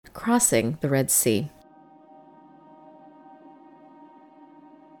crossing the Red Sea.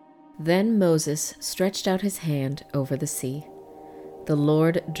 Then Moses stretched out his hand over the sea. The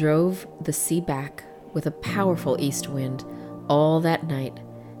Lord drove the sea back with a powerful east wind all that night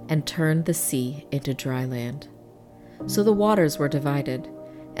and turned the sea into dry land. So the waters were divided,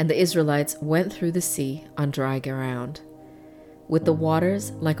 and the Israelites went through the sea on dry ground, with the waters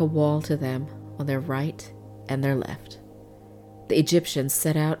like a wall to them on their right and their left. The Egyptians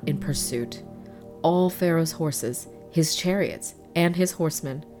set out in pursuit, all Pharaoh's horses, his chariots, and his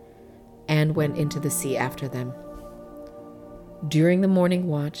horsemen, and went into the sea after them. During the morning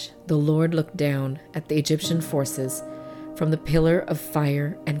watch, the Lord looked down at the Egyptian forces from the pillar of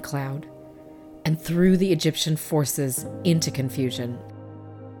fire and cloud, and threw the Egyptian forces into confusion.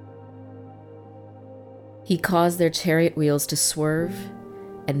 He caused their chariot wheels to swerve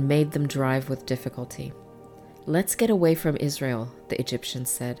and made them drive with difficulty. "Let's get away from Israel," the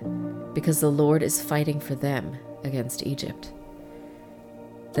Egyptians said, "because the Lord is fighting for them against Egypt."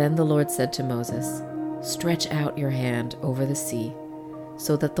 Then the Lord said to Moses, "Stretch out your hand over the sea,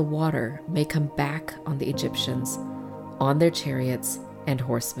 so that the water may come back on the Egyptians, on their chariots and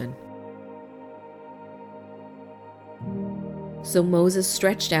horsemen." So Moses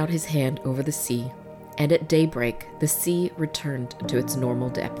stretched out his hand over the sea, and at daybreak the sea returned to its normal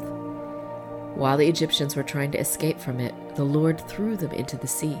depth. While the Egyptians were trying to escape from it, the Lord threw them into the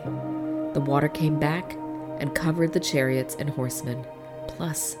sea. The water came back and covered the chariots and horsemen,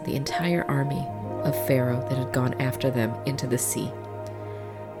 plus the entire army of Pharaoh that had gone after them into the sea.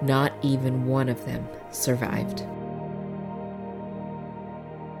 Not even one of them survived.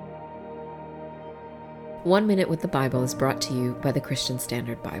 1 Minute with the Bible is brought to you by the Christian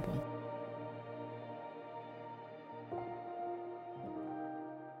Standard Bible.